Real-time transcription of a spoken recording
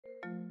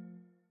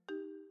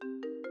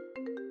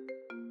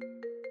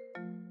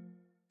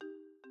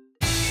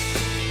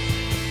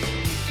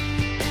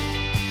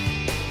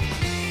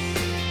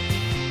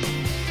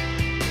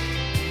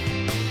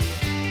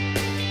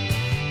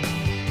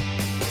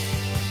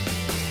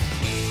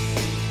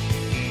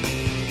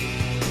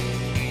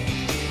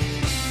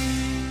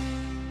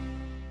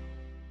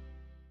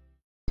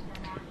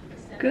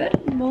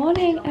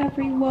morning,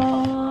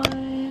 everyone.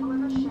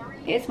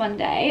 It's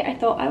Monday. I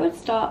thought I would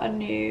start a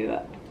new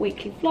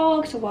weekly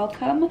vlog, so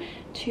welcome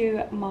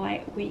to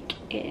my week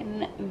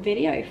in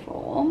video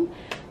form.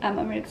 I'm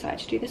really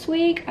excited to do this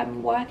week.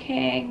 I'm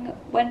working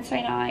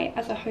Wednesday night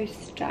as a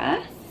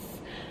hostess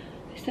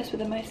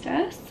with a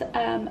mostess,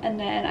 and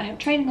then I have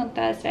training on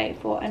Thursday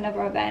for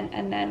another event,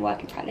 and then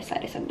working Friday,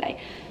 Saturday,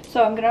 Sunday.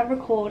 So I'm gonna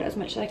record as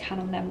much as I can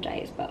on them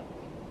days, but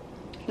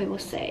we will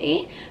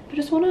see. But I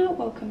just want to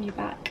welcome you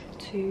back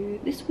to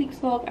this week's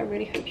vlog. I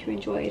really hope you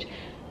enjoyed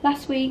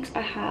last week's.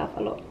 I have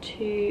a little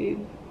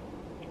few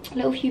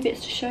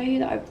bits to show you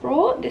that I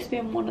brought, this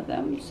being one of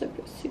them, so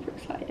super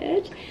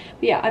excited.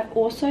 But yeah, I've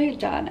also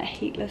done a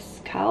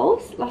heatless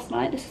curls last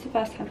night. This is the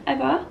first time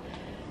ever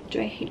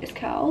doing heatless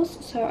curls,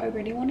 so I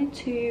really wanted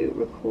to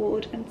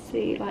record and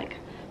see like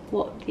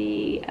what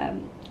the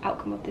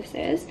outcome of this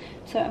is.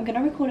 So I'm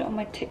gonna record it on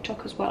my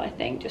TikTok as well, I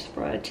think, just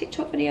for a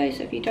TikTok video.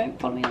 So if you don't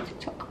follow me on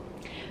TikTok,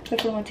 go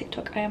follow me on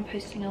TikTok. I am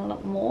posting a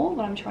lot more,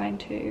 but I'm trying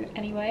to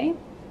anyway.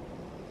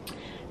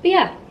 But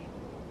yeah,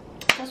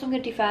 that's what I'm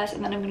gonna do first,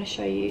 and then I'm gonna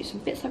show you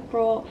some bits I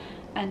brought,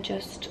 and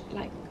just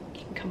like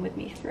you can come with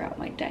me throughout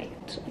my day.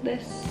 So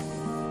this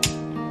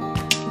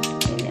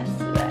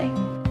yesterday.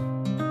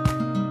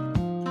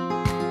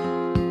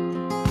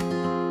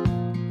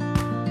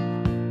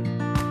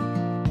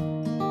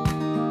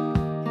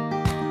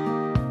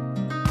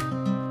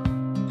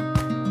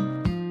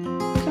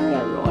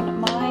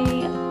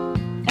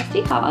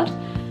 Card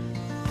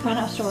ran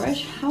out of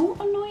storage. How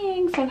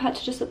annoying. So I've had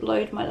to just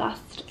upload my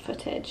last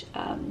footage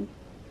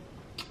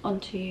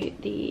onto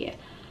the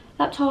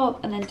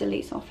laptop and then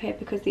delete some off here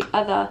because the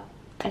other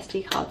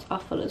SD cards are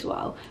full as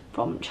well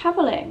from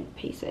traveling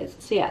pieces.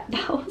 So yeah,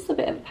 that was a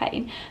bit of a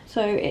pain.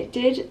 So it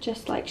did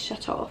just like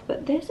shut off,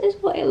 but this is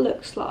what it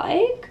looks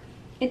like.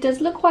 It does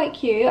look quite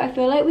cute. I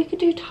feel like we could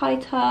do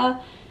tighter,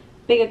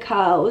 bigger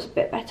curls, a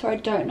bit better. I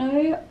don't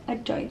know, I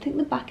don't think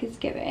the back is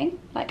giving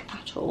like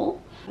at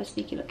all. A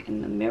sneaky look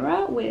in the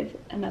mirror with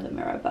another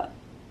mirror, but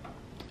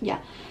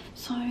yeah.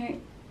 So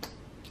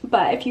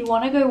but if you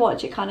want to go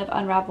watch it kind of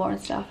unravel and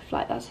stuff, if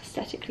like that's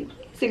aesthetically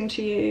pleasing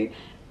to you,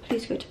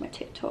 please go to my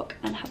TikTok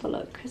and have a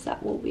look, because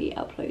that will be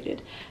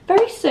uploaded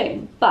very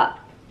soon. But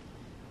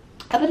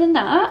other than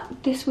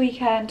that, this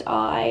weekend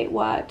I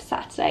worked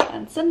Saturday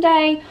and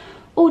Sunday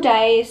all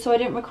day, so I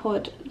didn't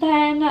record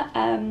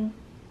then,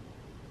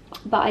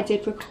 but I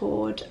did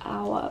record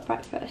our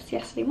breakfast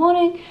yesterday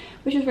morning,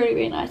 which was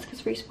really nice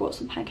because Reese brought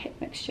some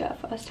pancake mixture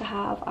for us to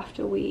have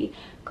after we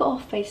got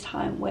off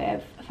FaceTime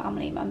with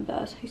family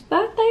members whose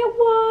birthday it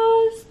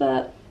was.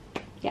 But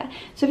yeah,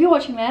 so if you're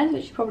watching this,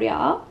 which you probably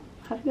are,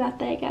 happy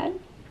birthday again,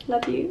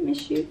 love you,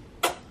 miss you.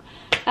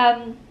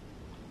 But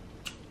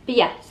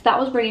yeah, so that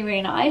was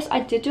really nice. I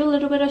did do a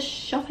little bit of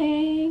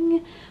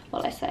shopping.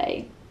 Well, I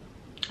say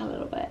a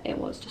little bit, it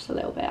was just a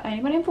little bit. I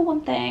only went in for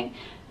one thing.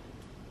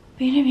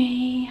 But you know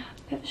me,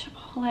 a bit of a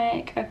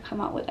shopaholic. I've come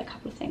out with a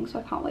couple of things, so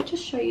I can't wait to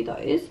show you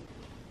those.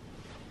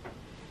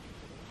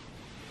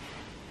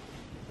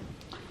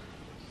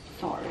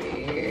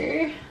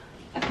 Sorry,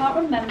 I can't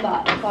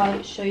remember if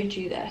I showed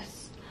you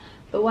this,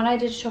 but when I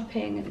did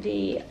shopping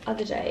the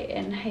other day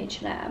in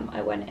H&M,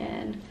 I went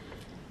in,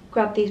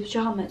 grabbed these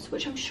pajamas,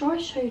 which I'm sure I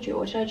showed you,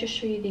 or did I just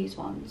show you these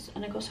ones?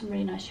 And I got some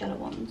really nice yellow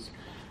ones.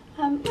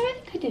 I don't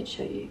think I did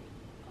show you.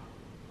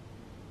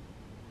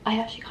 I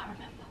actually can't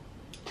remember.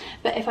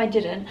 But if I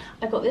didn't,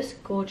 I got this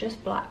gorgeous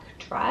black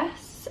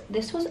dress.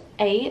 This was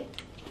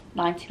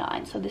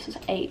 $8.99, so this was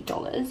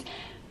 $8,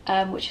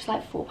 which is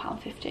like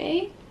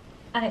 £4.50,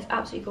 and it's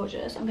absolutely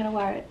gorgeous. I'm gonna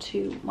wear it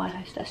to my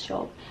hostess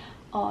job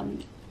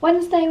on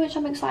Wednesday, which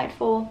I'm excited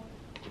for.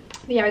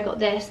 But yeah, I got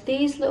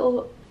these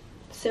little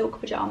silk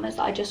pajamas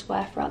that I just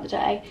wear throughout the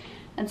day,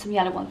 and some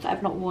yellow ones that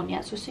I've not worn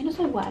yet. So as soon as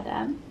I wear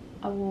them,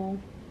 I will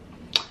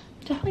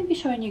definitely be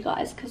showing you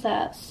guys because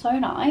they're so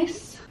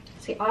nice.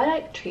 See, I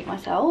like treat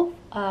myself.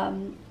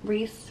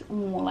 Reese will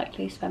more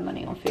likely spend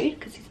money on food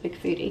because he's a big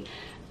foodie,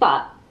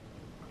 but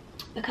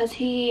because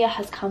he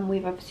has come,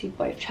 we've obviously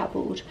both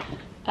travelled,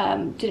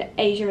 did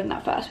Asia in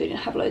that first. We didn't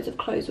have loads of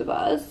clothes with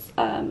us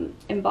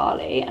in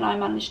Bali, and I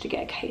managed to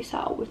get a case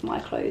out with my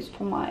clothes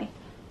from my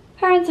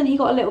parents, and he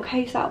got a little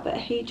case out, but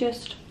he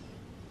just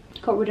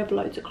got rid of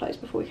loads of clothes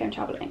before we came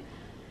travelling,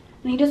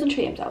 and he doesn't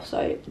treat himself.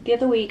 So the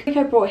other week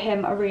I brought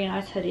him a really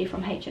nice hoodie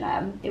from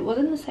H&M. It was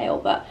in the sale,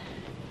 but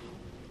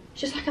it's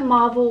just like a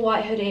Marvel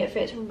white hoodie. It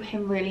fits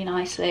him really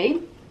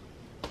nicely,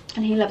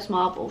 and he loves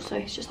Marvel, so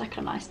it's just like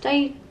a nice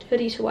day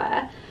hoodie to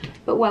wear.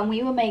 But when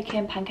we were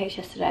making pancakes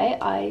yesterday,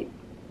 I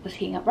was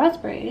heating up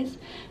raspberries,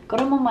 got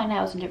them on my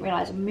nails and didn't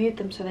realise I moved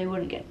them so they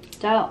wouldn't get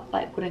dirt,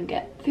 like wouldn't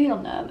get food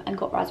on them, and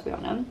got raspberry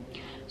on them.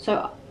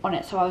 So I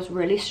was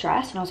really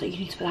stressed, and I was like, you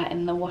need to put that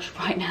in the wash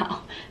right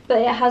now. But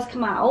it has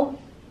come out.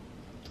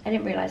 I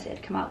didn't realise it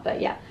had come out,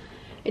 but yeah,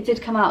 it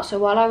did come out. So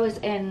while I was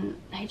in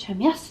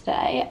H&M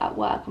yesterday at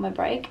work on my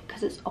break,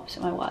 because it's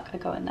opposite my work, I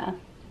go in there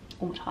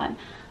all the time,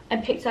 I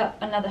picked up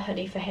another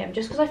hoodie for him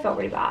just because I felt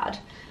really bad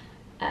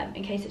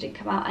in case it didn't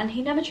come out, and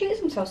he never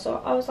treats himself.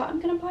 So I was like, I'm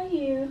gonna buy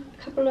you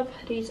a couple of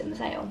hoodies in the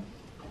sale.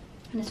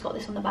 and it's got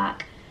this on the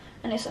back,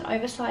 and it's an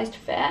oversized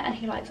fit, and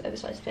he likes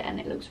oversized fit, and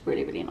it looks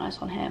really, really nice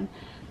on him.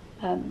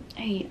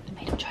 He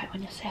made him try it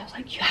on yesterday. I was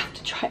like, you have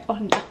to try it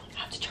on now, you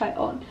have to try it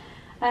on.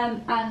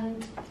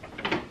 And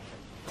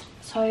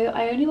so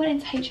I only went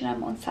into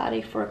H&M on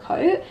Saturday for a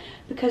coat,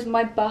 because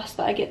my bus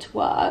that I get to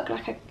work,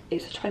 like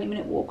it's a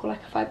 20-minute walk or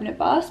like a 5-minute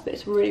bus, but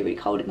it's really, really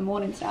cold in the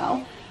mornings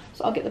now,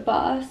 so I'll get the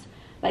bus.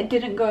 Like,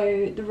 didn't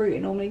go the route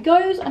it normally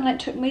goes, and like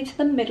took me to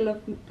the middle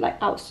of, like,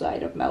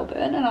 outside of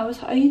Melbourne, and I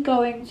was like, are you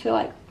going to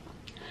like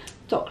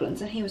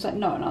Docklands? And he was like,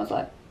 no. And I was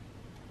like,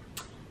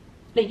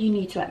 you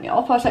need to let me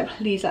off. I was like,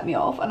 please let me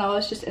off. And I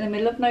was just in the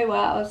middle of nowhere.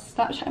 I was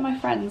Snapchatting my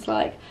friends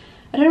like,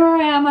 I don't know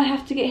where I am, I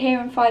have to get here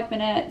in 5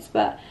 minutes,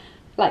 but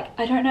like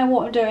I don't know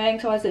what I'm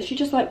doing. So I was literally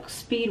just like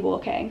speed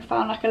walking,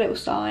 found like a little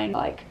sign,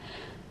 like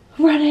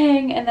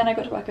running, and then I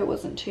got to work. It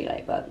wasn't too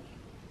late, but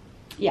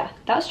yeah,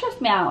 that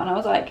stressed me out. And I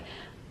was like,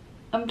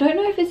 I don't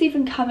know if it's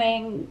even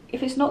coming,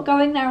 if it's not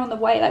going there on the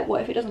way, like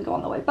what if it doesn't go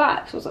on the way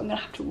back? So I was like, I'm gonna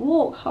have to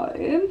walk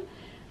home,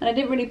 and I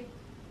don't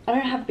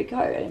have a big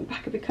coat, I didn't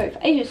pack a big coat for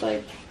ages,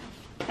 so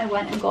I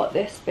went and got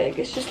this big,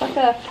 it's just like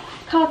a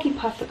khaki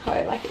puffer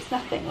coat, like it's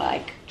nothing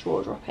like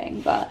jaw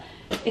dropping, but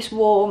it's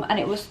warm, and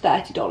it was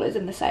 $30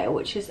 in the sale,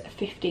 which is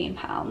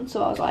 £15.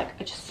 So I was like,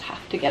 I just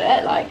have to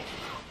get it. Like,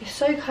 it's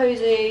so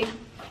cozy,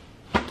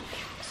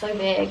 so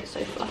big,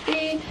 so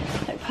fluffy,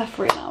 like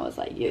puffery, and I was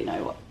like, you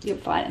know what, you're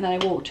fine. And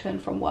then I walked to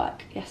and from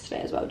work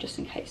yesterday as well, just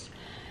in case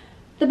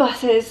the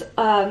buses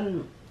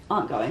aren't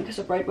going because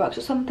of roadworks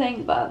or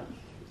something. But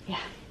yeah,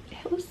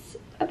 it was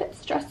a bit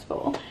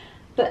stressful.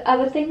 But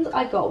other things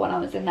I got when I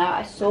was in there,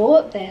 I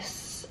saw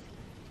this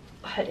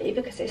hoodie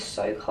because it's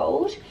so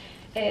cold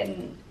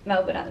in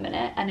Melbourne at the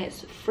minute, and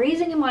it's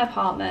freezing in my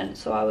apartment.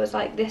 So I was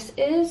like, this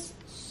is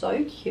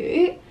so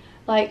cute,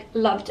 like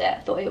loved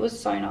it, thought it was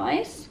so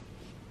nice.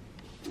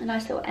 A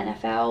nice little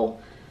NFL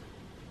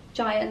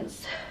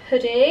Giants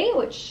hoodie,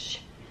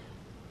 which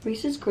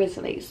Reese is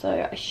Grizzlies,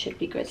 so I should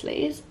be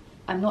Grizzlies.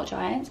 I'm not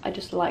Giants, I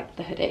just like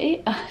the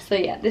hoodie. So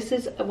yeah, this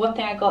is one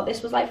thing I got.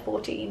 This was like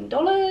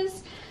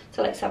 $14,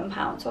 so like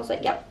 £7. So I was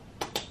like, yep,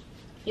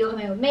 you're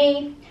coming with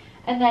me.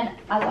 And then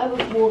as I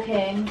was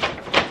walking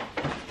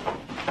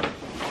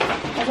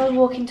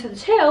to the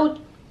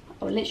till,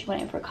 I literally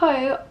went in for a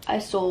coat, I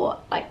saw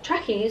like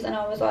trackies, and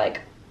I was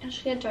like,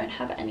 actually I don't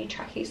have any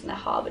trackies, and they're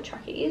Harvard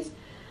trackies.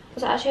 I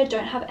was like, actually I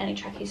don't have any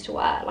trackies to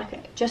wear,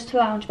 like just to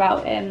lounge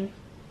about in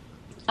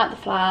at the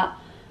flat,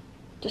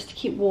 just to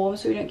keep warm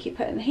so we don't keep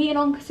putting the heating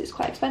on because it's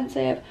quite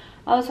expensive.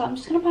 I was like, I'm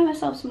just gonna buy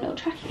myself some little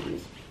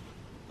trackies.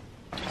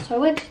 So I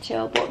went to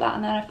Chill, bought that,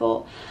 and then I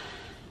thought,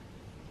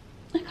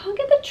 I can't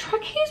get the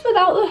trackies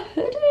without the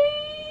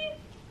hoodie.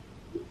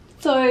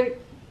 So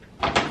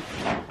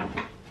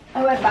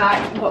I went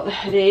back and got the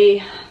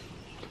hoodie,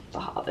 the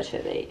Harvard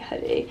hoodie,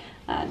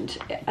 and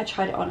I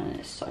tried it on, and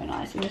it's so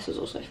nice. And this was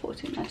also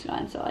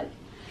 $14.99, so like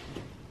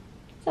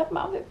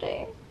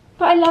 £7.50.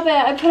 But I love it.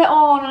 I put it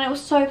on and it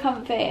was so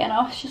comfy, and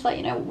I was just like,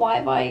 you know, why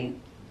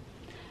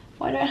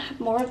don't I have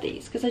more of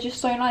these? Because they're just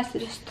so nice to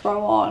just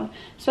throw on,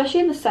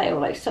 especially in the sale,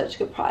 like such a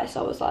good price.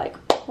 I was like,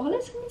 while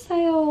it's in the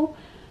sale,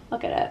 I'll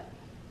get it.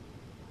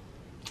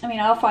 I mean,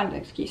 I'll find an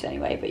excuse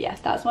anyway, but yes,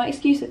 that's my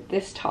excuse at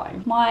this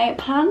time. My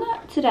plan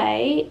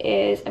today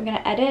is I'm going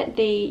to edit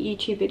the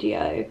YouTube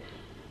video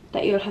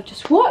that you'll have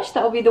just watched.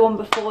 That will be the one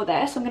before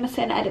this. I'm going to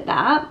sit and edit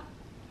that.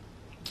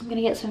 I'm going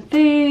to get some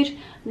food.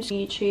 I'm just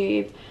going to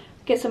YouTube,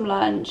 get some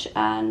lunch,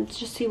 and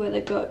just see where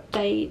the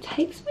day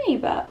takes me.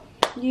 But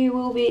you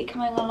will be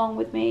coming along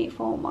with me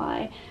for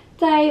my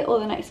day,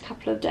 or the next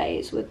couple of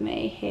days with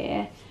me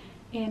here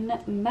in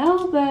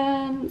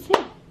Melbourne. So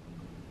yeah,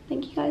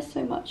 thank you guys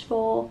so much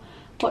for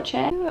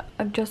watching.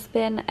 I've just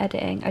been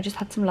editing. I just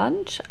had some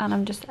lunch, and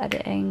I'm just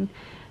editing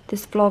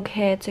this vlog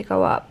here to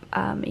go up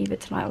either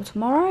tonight or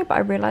tomorrow. But I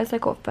realized I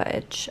got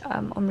footage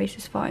on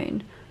Reese's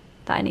phone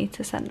that I need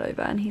to send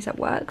over, and he's at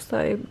work, so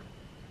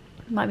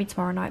it might be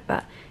tomorrow night,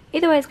 but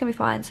either way it's gonna be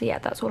fine. So yeah,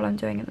 that's all I'm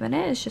doing at the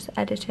minute, is just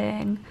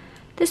editing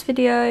this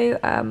video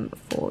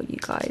for you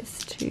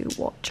guys to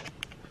watch.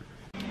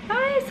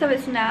 Hi, so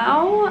it's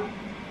now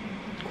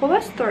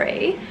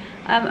 3:15.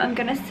 I'm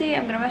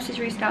gonna message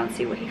Reese now and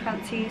see what he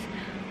fancies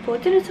for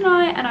dinner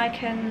tonight, and I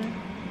can,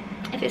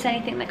 if it's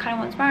anything that kind of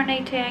wants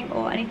marinating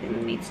or anything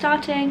that needs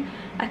starting,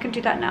 I can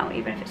do that now,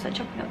 even if it's like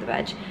chopping up the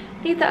veg.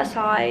 Leave that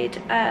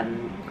aside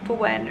for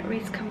when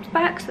Reese comes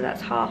back, so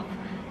that's half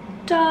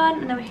done,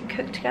 and then we can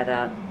cook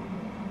together.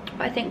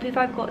 But I think if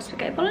I've got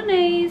spaghetti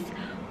bolognese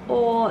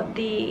or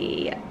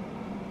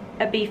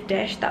a beef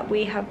dish that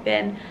we have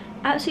been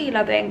absolutely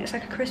loving. It's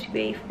like a crispy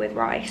beef with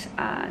rice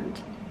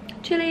and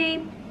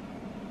chili,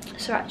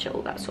 sriracha,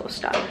 all that sort of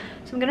stuff.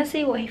 So I'm gonna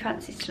see what he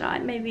fancies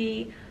tonight,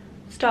 maybe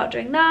start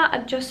doing that.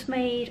 I've just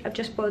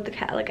boiled the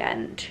kettle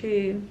again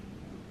to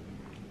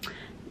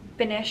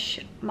finish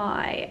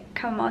my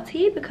chamomile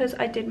tea, because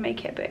I did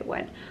make it but it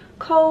went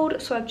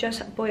cold, so I've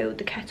just boiled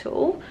the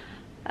kettle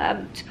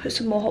to put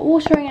some more hot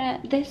water in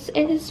it. This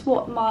is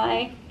what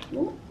my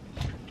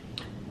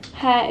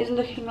hair is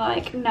looking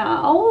like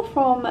now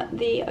from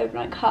the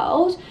overnight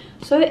curls.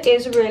 So it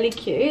is really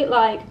cute.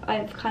 Like,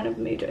 I've kind of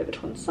moved it over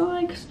to one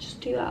side because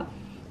just do that.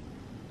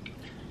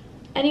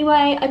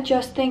 Anyway, I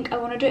just think I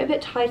want to do it a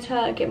bit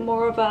tighter, get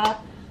more of a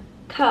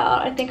curl.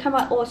 I think I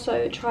might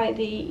also try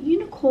the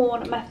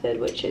unicorn method,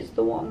 which is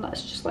the one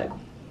that's just like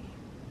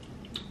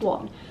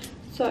one.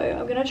 So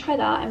I'm gonna try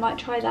that. I might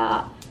try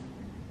that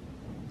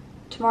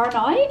tomorrow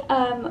night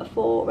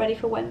for ready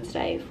for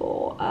Wednesday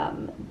for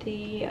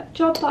the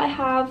job that I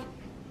have.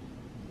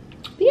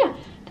 But yeah,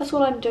 that's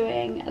what I'm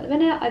doing at the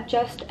minute. I've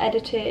just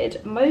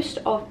edited most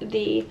of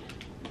the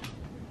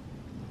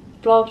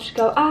vlog to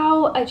go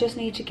out. I just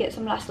need to get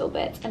some last little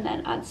bits and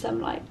then add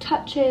some like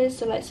touches,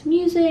 so like some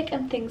music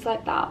and things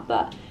like that.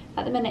 But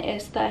at the minute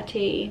it's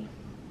 32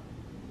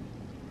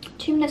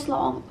 minutes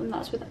long, and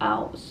that's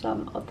without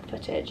some of the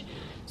footage.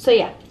 So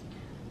yeah,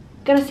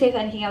 gonna see if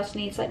anything else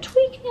needs like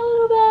tweaking a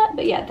little bit.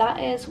 But yeah, that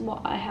is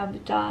what I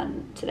have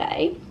done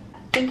today. I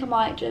think I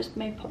might just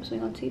maybe pop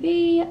something on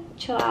TV,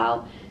 chill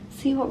out,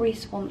 see what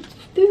Reese wants for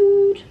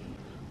food.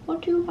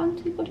 What do you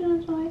fancy for dinner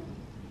tonight?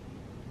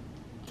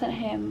 Sent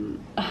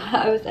him,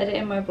 I was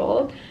editing my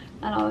vlog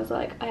and I was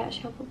like, I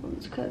actually have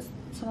problems because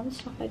some of the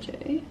stuff I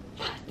do,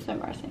 it's so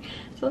embarrassing,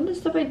 some of the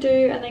stuff I do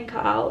and then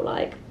cut out,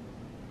 like,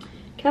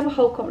 can have a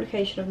whole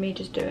complication of me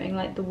just doing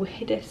like the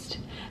weirdest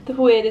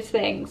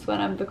things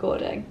when I'm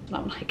recording, and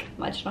I'm like,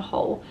 imagine a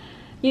whole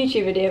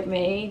YouTube video of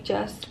me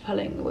just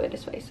pulling the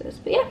weirdest faces.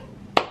 But yeah,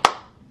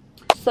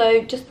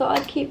 so just thought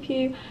I'd keep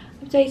you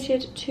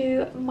updated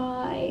to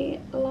my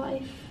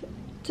life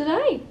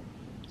today.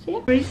 So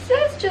yeah,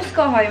 Reese's just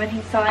got home and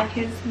he's starting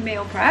his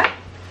meal prep.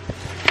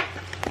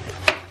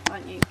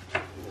 Aren't you?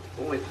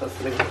 Always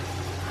hustling.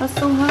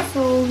 Hustle,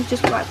 hustle. He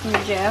just got back from the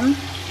gym.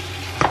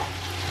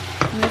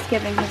 I'm just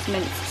giving his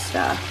minced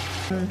stuff.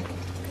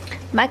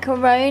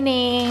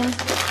 Macaroni. In a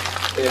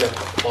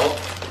pot.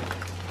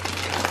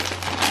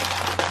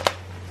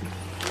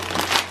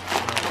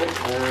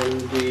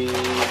 And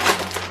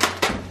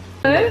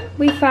So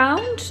we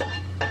found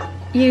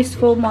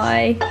useful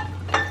my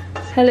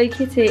Hello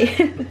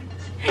Kitty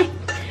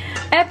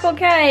apple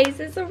case.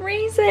 It's a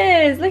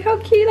Reese's. Look how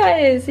cute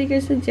that is. He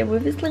goes to the gym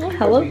with his little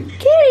Hello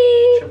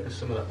Kitty. chuck us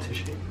some of that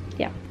tissue.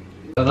 Yeah.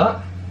 Like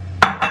that?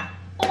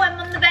 Oh, I'm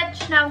on the veg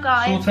now,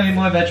 guys. Saute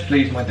my veg,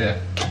 please, my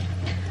dear.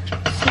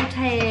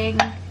 Sauteing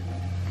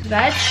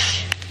veg,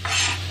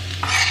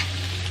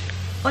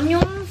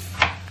 onions,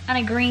 and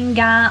a green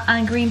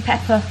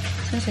pepper. I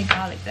was gonna say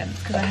garlic then,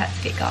 because I had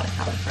to get garlic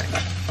out of the fridge.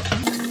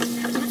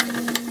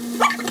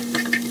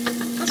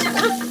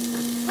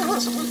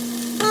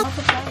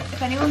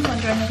 If anyone's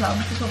wondering as well,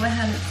 this is what my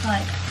hair looks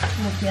like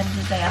towards the end of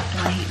the day after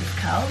I heat this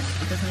curls.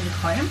 It doesn't need a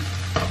comb.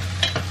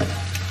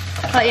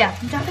 But yeah,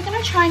 I'm definitely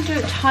going to try and do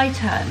it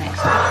tighter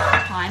next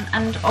time.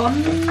 And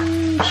on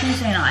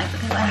Tuesday night,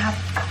 because I have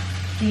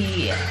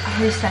the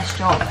hostess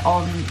job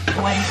on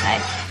Wednesday,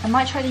 I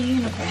might try the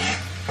unicorn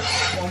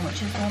one,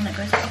 which is the one that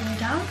goes all the way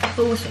down.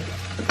 But we'll see.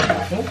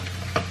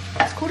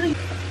 It's called a...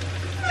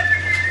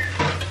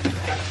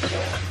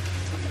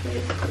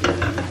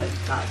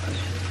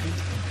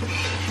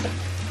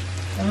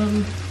 I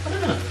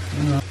don't know.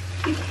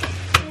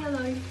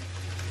 Hello.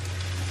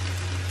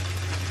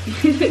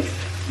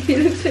 He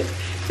looks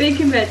big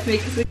compared to me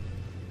because we...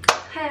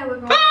 Hey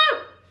everyone. Ah!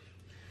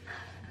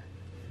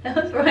 That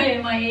was right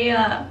in my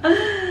ear.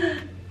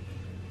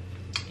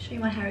 Show you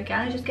my hair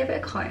again. I just gave it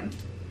a comb.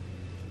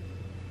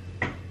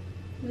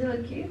 Does it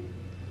look cute?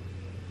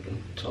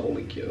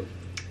 Totally cute.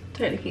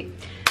 Totally cute.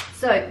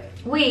 So,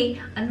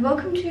 and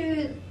welcome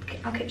to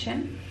our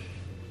kitchen.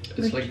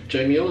 It's like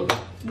Jamie Oliver.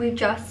 We've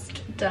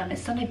just done,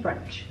 it's Sunday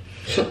brunch.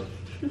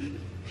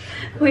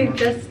 We've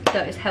just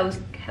done, it's Hell's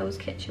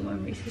Kitchen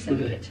when Reese is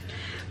in the kitchen.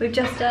 We've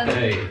just done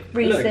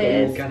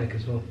Reese's. Look, organic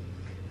as well.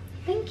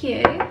 Thank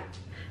you.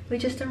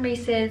 We've just done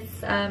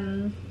Reese's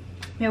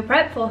meal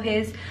prep for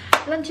his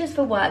lunches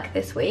for work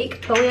this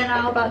week. But we are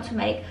now about to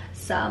make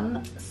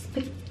some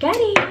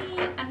spaghetti.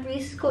 And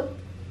Reese got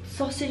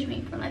sausage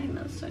meat, and I think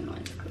that's so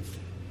nice because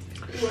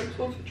You like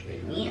sausage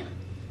meat? yeah.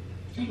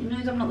 He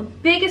knows I'm not the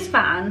biggest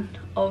fan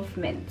of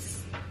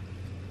mince.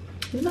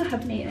 Even though I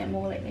haven't eaten it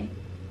more lately.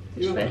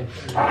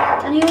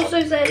 And he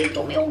also said he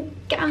got me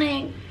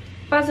organic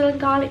basil and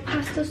garlic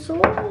pasta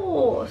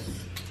sauce.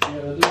 Yeah, I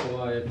don't know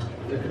why.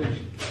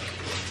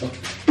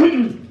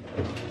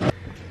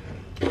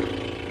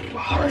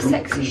 What a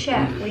sexy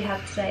chef we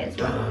had today as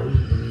well.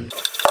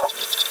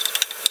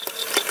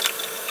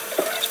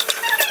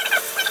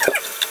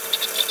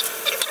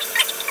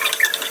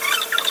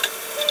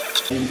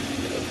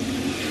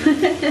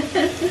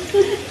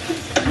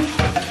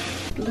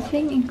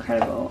 Looking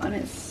incredible, and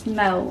it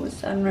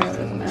smells unreal,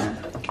 doesn't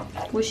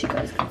it? Wish you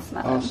guys could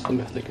smell it. Ask them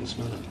if they can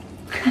smell it.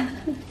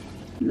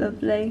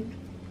 Lovely.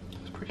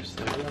 It's pretty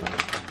steady, isn't it?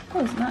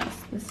 Oh, it's nice.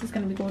 This is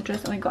going to be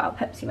gorgeous. And we got our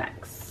Pepsi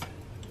Max.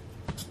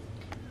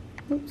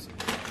 Oops.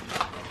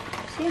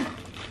 So yeah,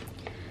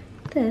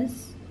 this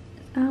is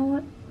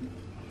our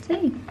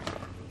tea.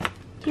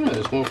 Yeah,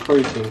 there's more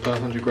protein per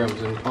 100 grams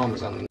in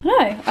parmesan than...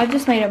 No, I've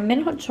just made a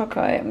mint hot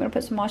chocolate. I'm going to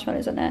put some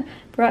marshmallows in it.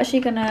 We're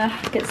actually going to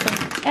get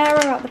some air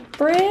out the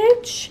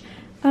fridge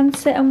and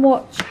sit and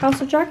watch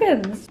House of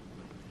Dragons.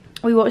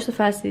 We watched the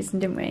first season,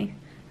 didn't we?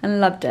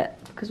 And loved it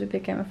because we're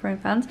big Game of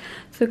Thrones fans.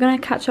 So we're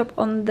going to catch up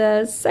on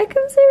the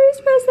second series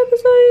first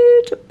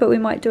episode. But we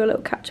might do a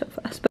little catch up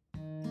first.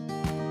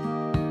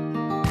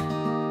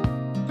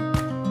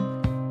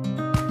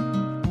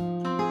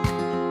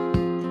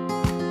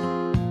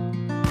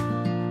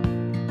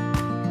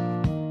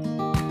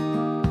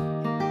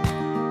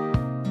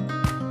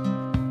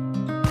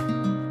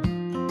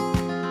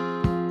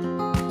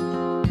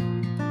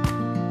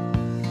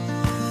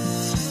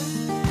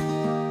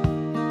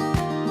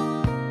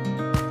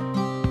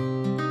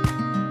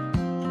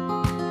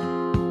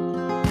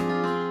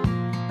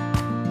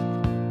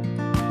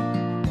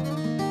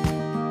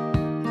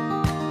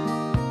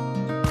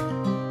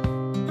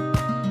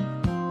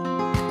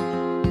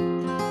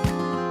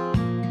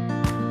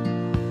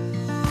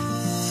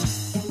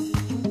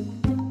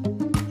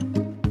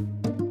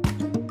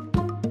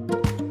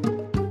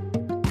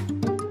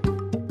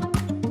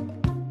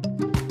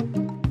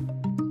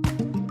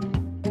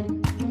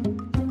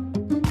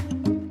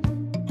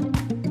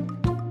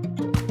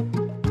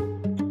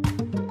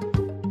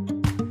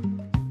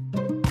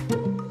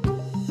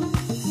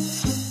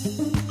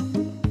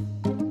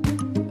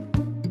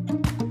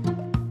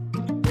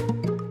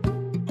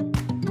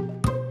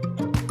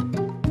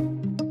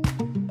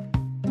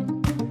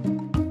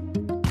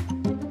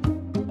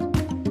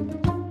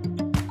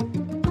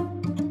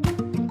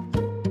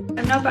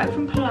 Now back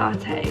from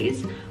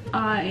Pilates,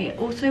 I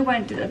also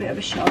went to a bit of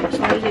a shop,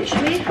 so I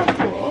literally have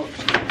walked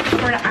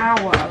for an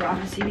hour around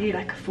the CBD,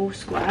 like a full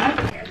square.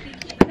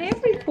 Hey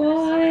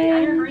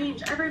everyone!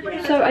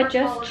 So I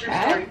just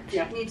checked,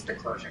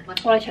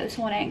 well I checked this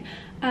morning,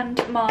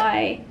 and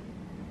my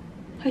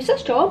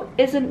hostess job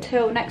isn't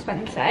till next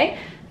Wednesday,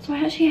 so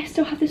I actually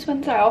still have this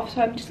Wednesday off,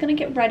 so I'm just going to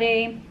get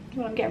ready,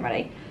 well I'm getting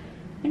ready,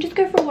 and just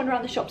go for a wander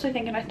around the shops I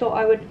think, and I thought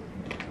I would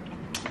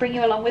bring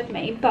you along with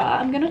me, but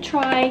I'm going to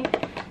try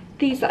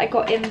these that I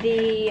got in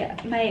the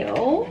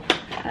mail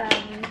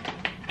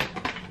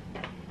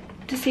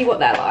to see what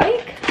they're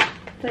like.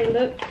 They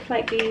look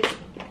like these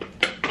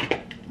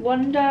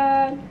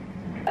Wonderlight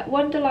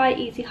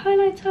Easy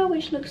Highlighter,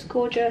 which looks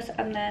gorgeous,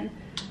 and then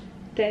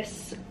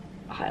this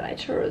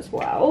highlighter as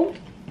well.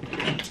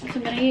 So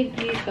I'm going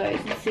to use those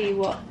and see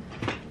what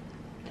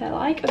they're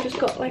like. I've just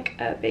got like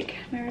a big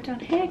mirror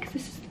down here because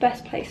this is the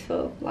best place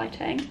for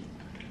lighting.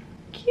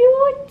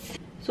 Cute!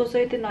 It's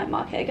also the night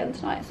market again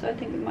tonight, so I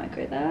think we might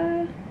go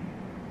there.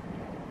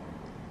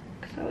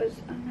 Because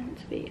I'm meant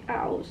to be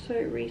out, so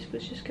Reese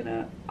was just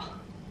gonna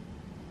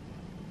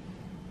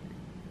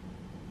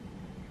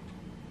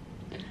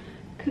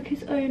cook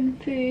his own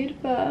food,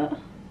 but so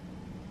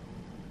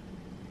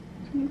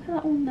I'm gonna put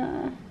that on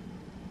there.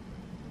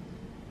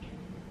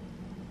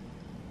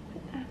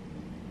 Put that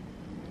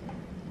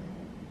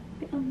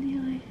bit on the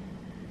eye.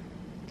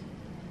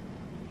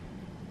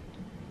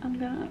 I'm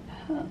gonna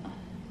put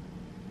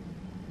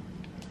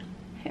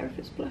hair if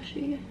it's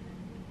blushy.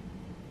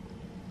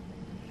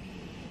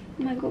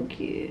 Oh my god,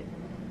 cute.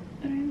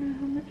 I don't know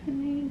how much I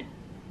need.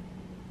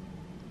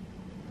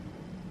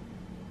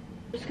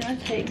 I'm just gonna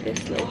take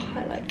this little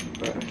highlight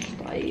brush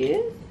that I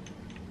use.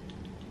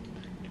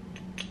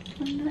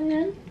 And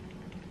then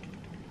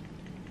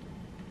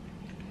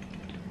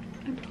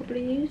I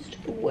probably used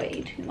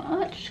way too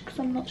much because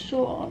I'm not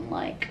sure on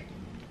like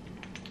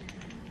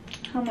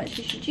how much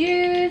you should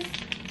use.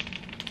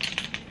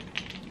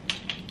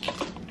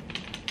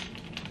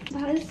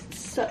 That is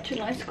such a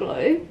nice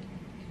glow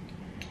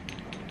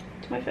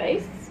to my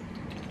face.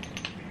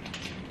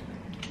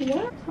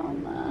 What's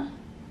on there?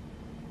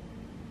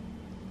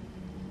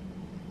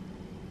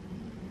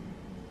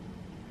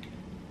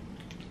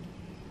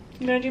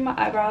 I'm gonna do my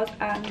eyebrows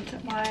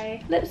and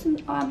my lips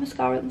and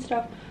mascara and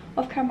stuff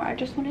off camera. I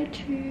just wanted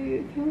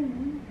to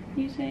film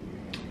using,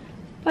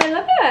 but I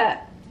love it.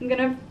 I'm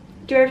gonna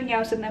do everything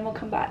else and then we'll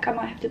come back. I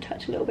might have to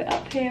touch a little bit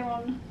up here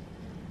on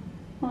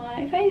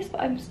my face,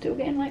 but I'm still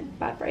getting like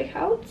bad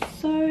breakouts,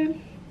 so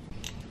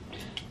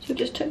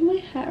just took my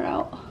hair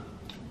out,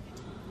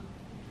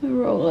 my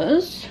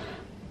rollers.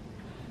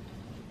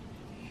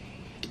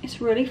 It's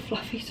really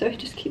fluffy, so it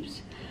just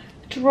keeps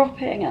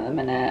dropping at the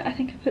minute. I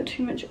think I put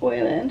too much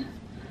oil in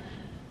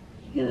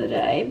the other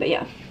day, but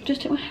yeah,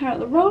 just took my hair out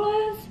the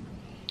rollers.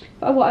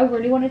 But what I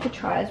really wanted to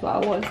try as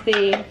well was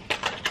the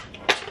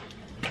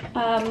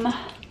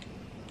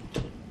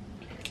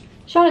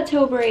Charlotte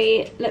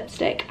Tilbury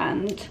lipstick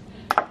and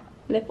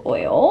lip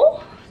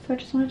oil, so I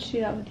just wanted to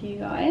do that with you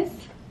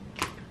guys.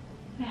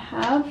 I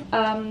have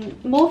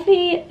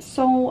Morphe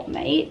Soul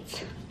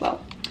Matte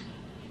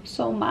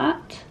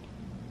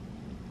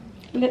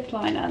lip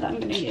liner that I'm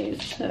going to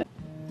use. So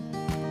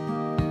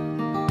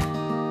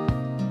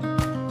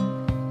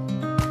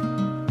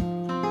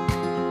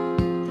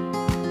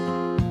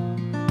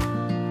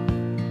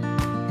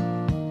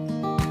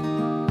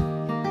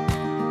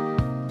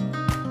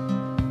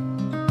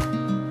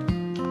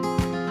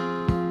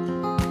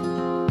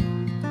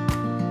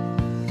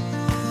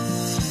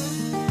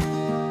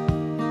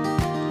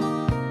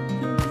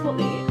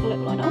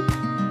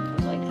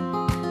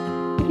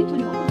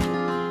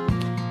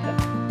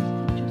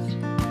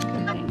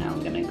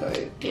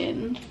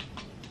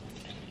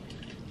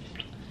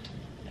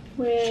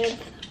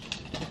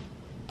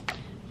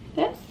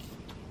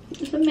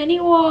mini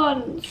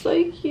one.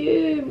 So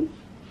cute.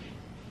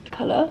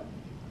 Colour.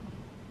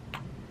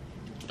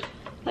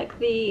 Like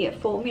the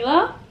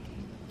formula.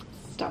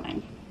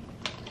 Stunning.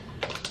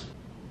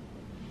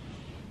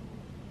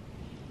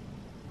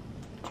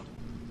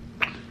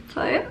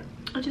 So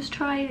I just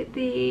tried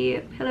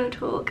the Pillow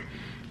Talk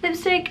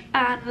lipstick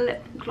and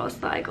lip gloss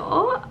that I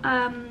got,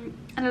 and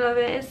I love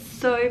it. It's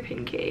so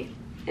pinky.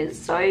 It's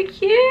so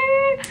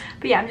cute.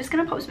 But yeah, I'm just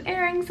gonna pop some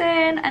earrings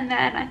in, and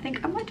then I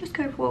think I might just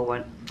go for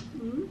one.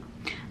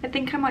 I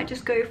think I might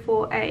just go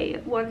for a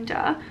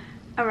wander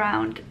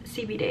around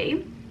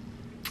CBD.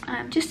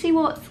 Just see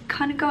what's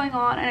kind of going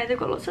on. I know they've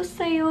got lots of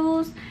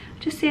sales.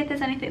 Just see if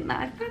there's anything that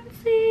I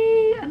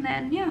fancy, and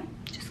then yeah,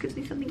 just gives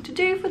me something to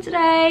do for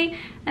today.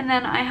 And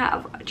then I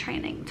have a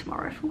training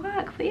tomorrow for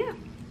work. But yeah,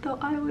 thought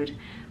I would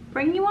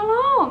bring you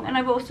along. And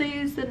I've also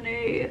used the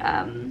new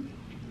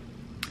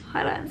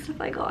highlight and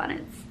stuff I got, and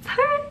it's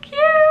so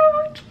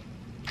cute.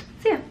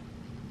 So yeah,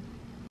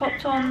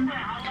 popped on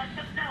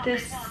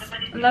this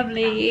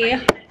lovely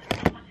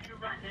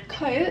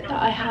coat that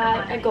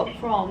I got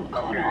from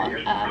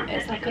Cotton On.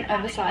 It's like an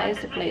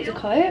oversized blazer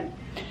coat.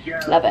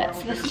 Love it.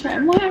 So this is what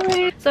I'm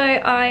wearing. So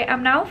I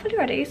am now fully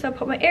ready. So I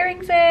put my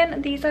earrings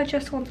in. These are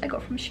just ones I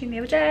got from Shein the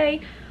other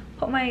day.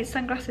 Put my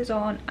sunglasses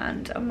on,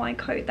 and my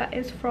coat that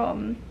is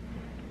from,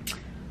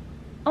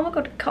 oh my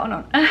god, Cotton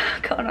On.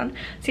 Cotton On.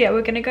 So yeah,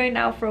 we're gonna go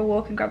now for a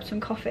walk and grab some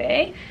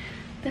coffee.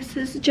 This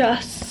is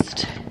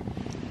just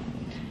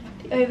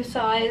the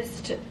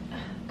oversized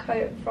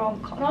coat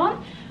from Cotton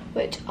On,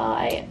 which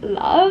I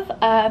love.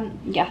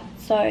 Yeah,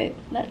 so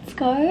let's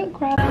go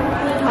grab.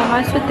 How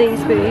nice would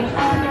these be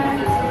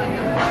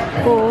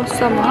for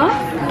summer?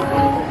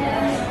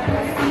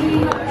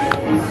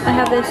 I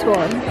have this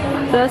one.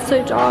 They're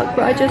so dark,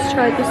 but I just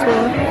tried this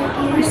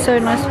one. It's so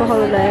nice for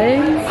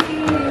holidays.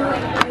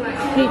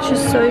 Peach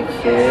is so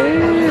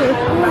cute.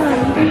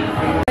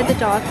 The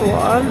darker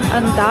one,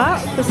 and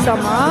that for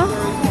summer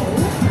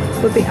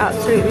would be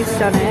absolutely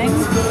stunning.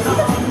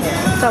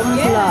 That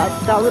one's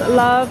love. That would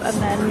love, and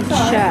then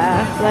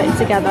share like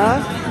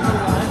together.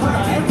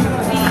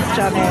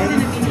 Stunning.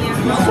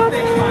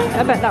 Stunning.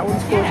 I bet that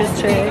one's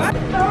gorgeous too.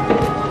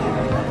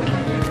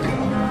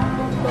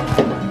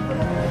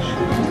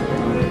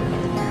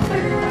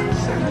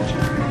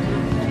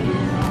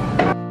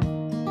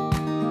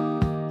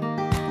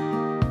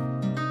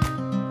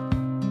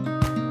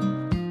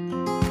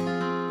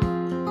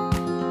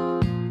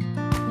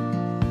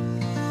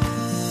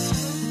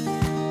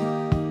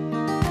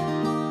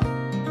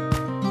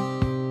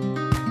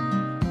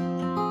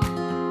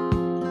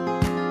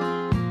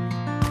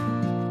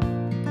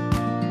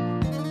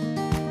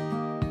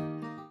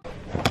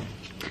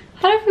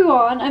 Hello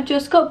everyone, I've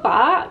just got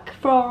back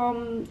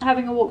from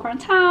having a walk around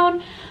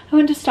town. I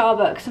went to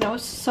Starbucks and it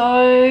was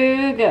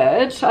so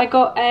good. I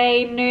got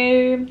a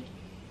new,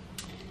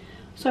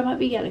 so I might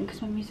be yelling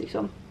because my music's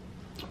on,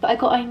 but I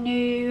got a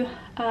new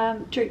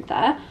drink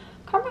there.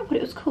 Can't remember what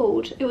it was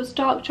called. It was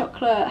dark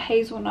chocolate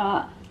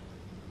hazelnut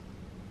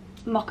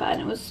mocha,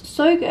 and it was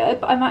so good.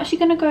 But I'm actually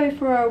going to go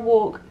for a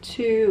walk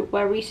to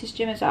where Reese's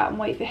gym is at and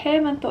wait for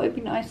him. I thought it'd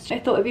be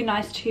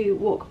nice to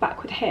walk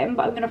back with him,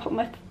 but I'm going to put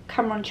my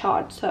camera on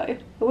charge, so I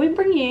won't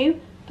bring you,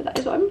 but that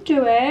is what I'm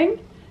doing.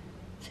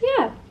 So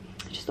yeah,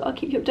 I just thought I'd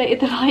keep you updated.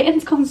 The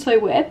lighting's gone so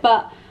weird,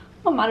 but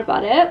I'm not mad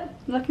about it.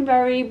 I'm looking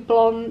very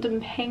blonde and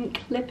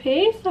pink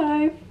lippy, so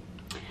I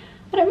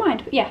don't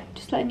mind. But yeah,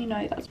 just letting you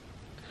know that.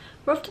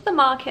 We're off to the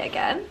market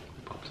again.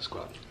 Pop the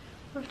squat.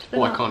 We're off to the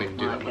I can't even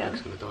do that, my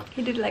leg's gonna die.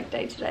 He did leg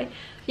day today.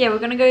 Yeah, we're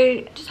gonna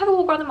go just have a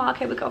walk around the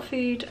market. We've got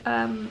food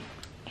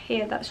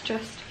here that's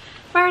just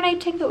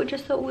marinating, but we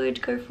just thought we'd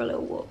go for a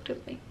little walk,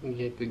 didn't we?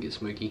 Yeah, it could get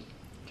smoky.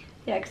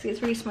 Yeah, because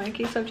it's really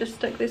smoky, so I've just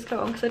stuck this coat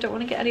on because I don't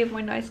want to get any of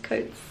my nice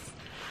coats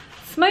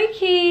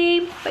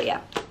smoky. But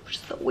yeah,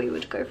 just thought we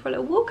would go for a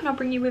little walk, and I'll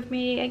bring you with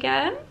me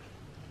again.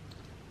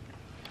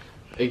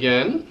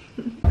 Again?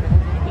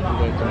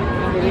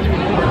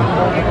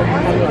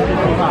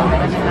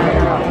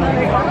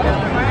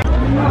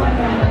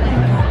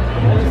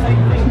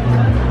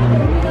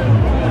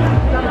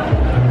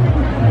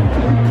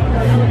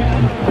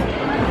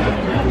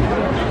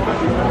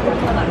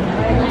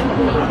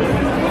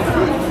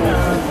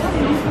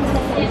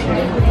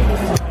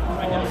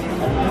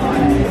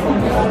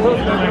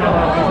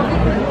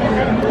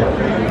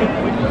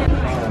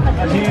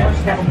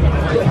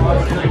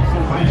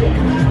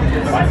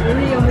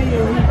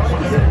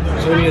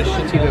 It's only a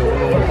shitty little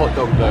hot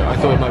dog though. I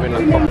thought it might have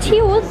been like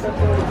Cheers.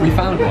 We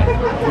found one.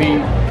 We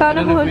found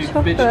a hot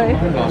chocolate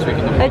last week.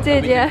 I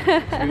did, yeah.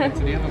 We went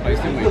to the other place,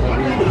 didn't we?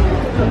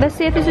 Let's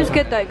see if this is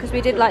good though, because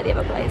we did like the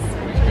other place.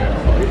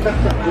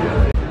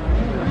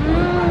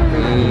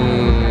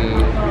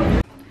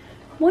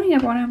 Morning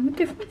everyone, I'm with a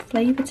different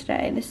flavour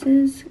today. This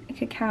is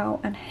cacao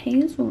and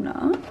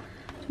hazelnut.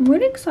 I'm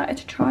really excited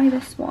to try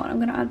this one. I'm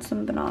going to add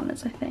some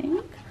bananas, I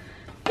think.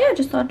 Yeah,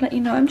 just thought I'd let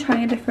you know I'm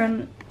trying a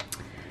different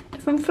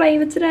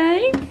flavour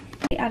today.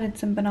 I added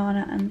some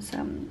banana and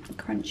some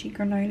crunchy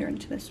granola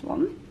into this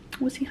one.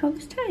 We'll see how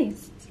this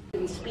tastes.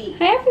 Hey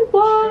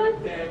everyone!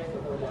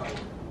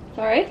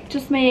 Sorry,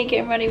 just me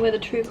getting ready with a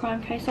true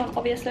crime case on,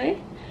 obviously.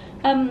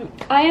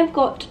 I have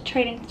got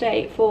training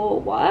today for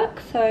work,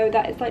 so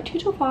that is like 2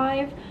 till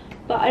 5,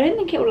 but I don't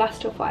think it will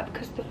last till 5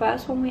 because the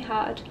first one we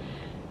had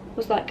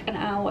was like an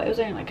hour. It was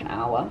only like an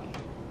hour,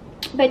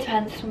 but it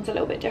depends. This one's a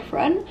little bit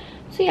different.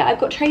 So yeah, I've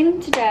got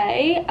training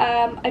today.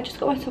 I just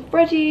got myself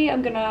ready.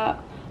 I'm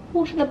gonna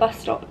walk to the bus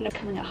stop and I'm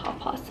coming at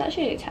 1:30. It's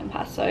actually only 10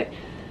 past, so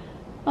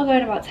I'll go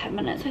in about 10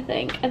 minutes I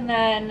think, and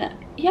then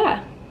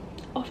yeah,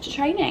 off to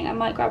training. I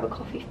might grab a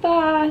coffee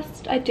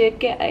first. I did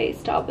get a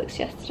Starbucks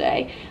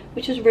yesterday,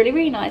 which was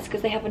really nice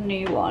because they have a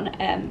new one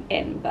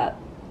in, but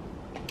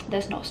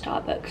there's not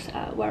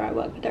Starbucks where I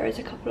work, but there is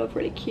a couple of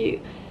really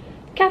cute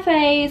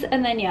cafes.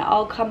 And then yeah,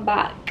 I'll come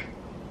back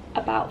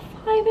about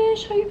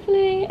 5ish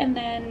hopefully, and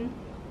then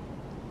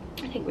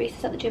I think Reese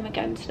is at the gym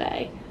again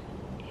today.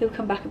 He'll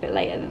come back a bit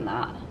later than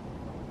that.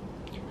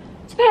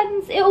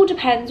 Depends, it all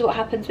depends what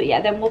happens, but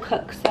yeah, then we'll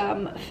cook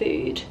some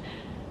food,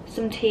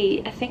 some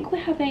tea. I think we're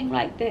having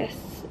like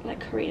this like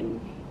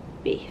Korean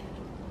beef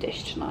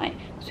dish tonight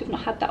because we've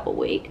not had that all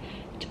week.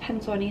 It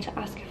depends, so I need to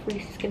ask if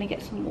Reese is going to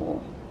get some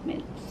more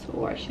mince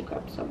or I should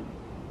grab some.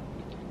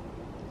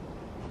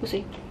 We'll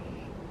see.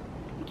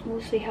 We'll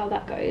see how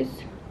that goes.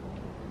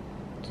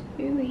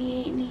 Do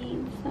we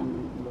need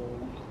some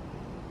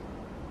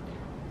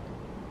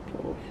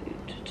more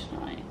food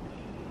tonight?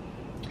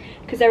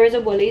 Because there is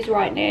a Woolies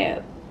right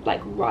near,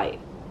 like right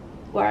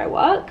where I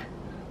work,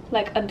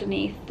 like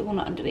underneath, well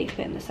not underneath,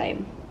 but in the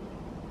same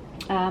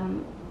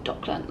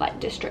Dockland like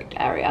district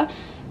area.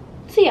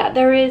 So yeah,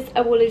 there is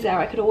a Woolies there.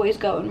 I could always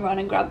go and run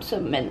and grab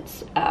some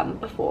mince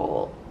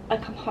before I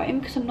come home,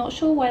 because I'm not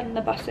sure when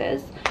the bus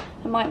is.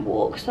 I might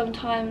walk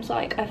sometimes,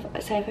 like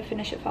say if I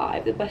finish at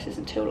 5, the bus is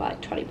until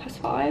like 20 past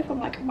 5. I'm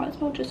like, I might as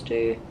well just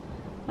do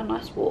a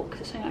nice walk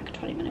because it's only like a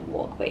 20-minute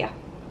walk. But yeah,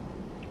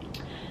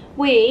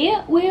 we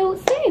will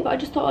see. But I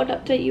just thought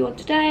I'd update you on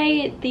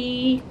today.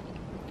 The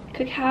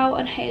cacao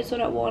and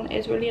hazelnut one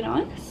is really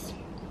nice.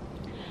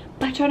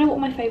 I don't know what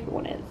my favourite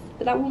one is,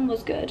 but that one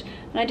was good.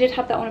 And I did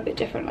have that one a bit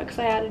different, like, because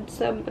I added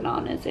some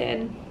bananas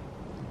in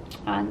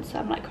and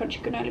some like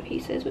crunchy granola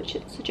pieces, which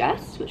it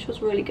suggests, which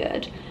was really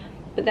good.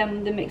 But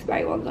then the mixed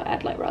berry ones, I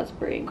add like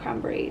raspberry and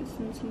cranberries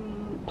and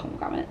some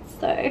pomegranates.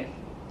 So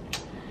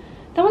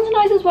that one's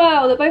nice as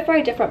well. They're both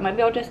very different.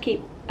 Maybe I'll just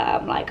keep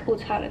like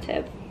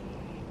alternative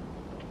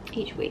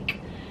each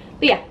week.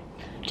 But yeah,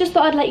 just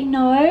thought I'd let you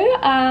know.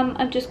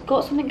 I've just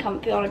got something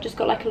comfy on. I've just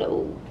got like a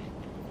little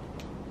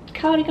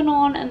cardigan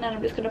on, and then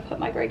I'm just going to put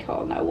my grey coat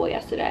on that I wore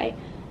yesterday.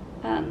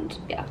 And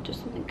yeah, just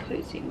something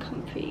cozy and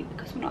comfy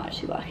because we're not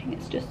actually working.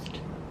 It's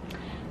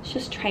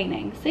just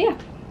training. So yeah,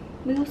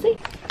 we will see.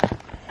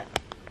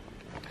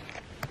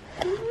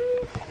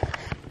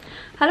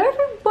 Hello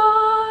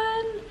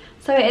everyone!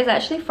 So it is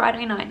actually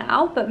Friday night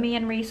now, but me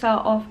and Reese are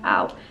off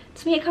out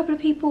to meet a couple of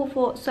people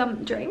for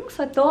some drinks.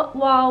 I thought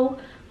while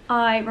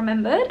I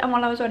remembered and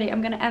while I was ready,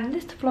 I'm going to end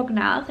this vlog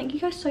now. Thank you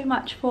guys so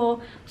much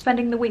for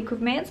spending the week with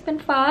me. It's been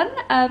fun.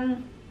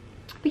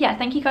 But yeah,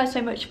 thank you guys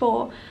so much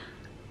for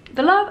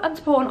the love and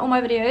support on all my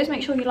videos.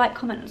 Make sure you like,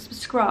 comment and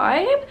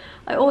subscribe.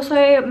 I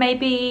also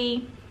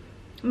may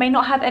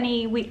not have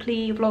any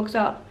weekly vlogs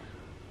up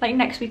like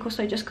next week or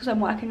so, just because I'm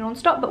working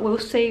non-stop, but we'll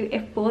see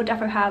if we'll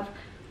definitely have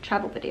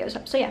travel videos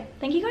up. So yeah,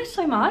 thank you guys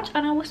so much,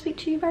 and I will speak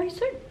to you very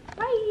soon.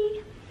 Bye. Do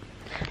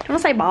you want to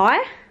say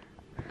bye?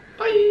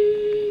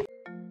 Bye.